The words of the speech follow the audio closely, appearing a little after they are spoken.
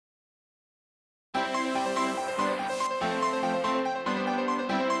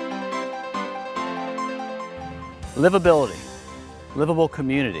Livability, livable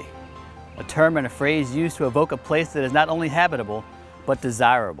community, a term and a phrase used to evoke a place that is not only habitable, but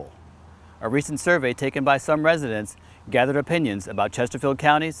desirable. A recent survey taken by some residents gathered opinions about Chesterfield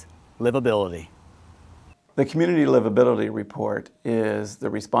County's livability. The Community Livability Report is the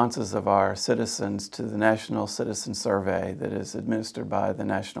responses of our citizens to the National Citizen Survey that is administered by the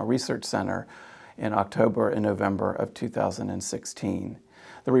National Research Center in October and November of 2016.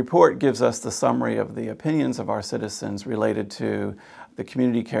 The report gives us the summary of the opinions of our citizens related to the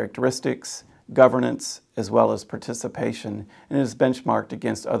community characteristics, governance, as well as participation, and is benchmarked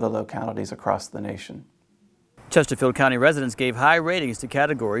against other localities across the nation. Chesterfield County residents gave high ratings to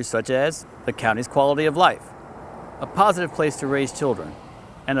categories such as the county's quality of life, a positive place to raise children,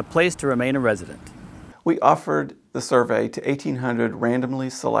 and a place to remain a resident. We offered the survey to 1,800 randomly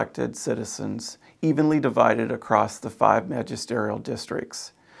selected citizens, evenly divided across the 5 magisterial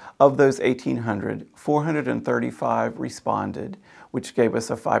districts. Of those 1,800, 435 responded, which gave us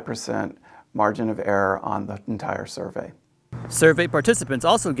a 5% margin of error on the entire survey. Survey participants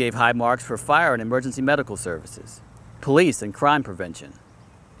also gave high marks for fire and emergency medical services, police and crime prevention,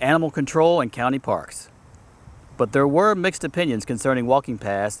 animal control and county parks. But there were mixed opinions concerning walking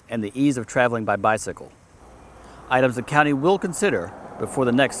paths and the ease of traveling by bicycle, items the county will consider before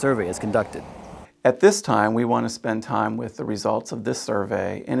the next survey is conducted. At this time, we want to spend time with the results of this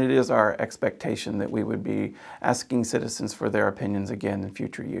survey, and it is our expectation that we would be asking citizens for their opinions again in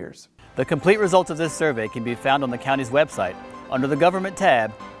future years. The complete results of this survey can be found on the county's website under the Government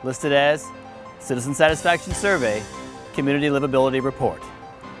tab listed as Citizen Satisfaction Survey, Community Livability Report.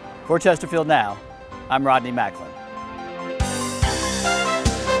 For Chesterfield Now, I'm Rodney Macklin.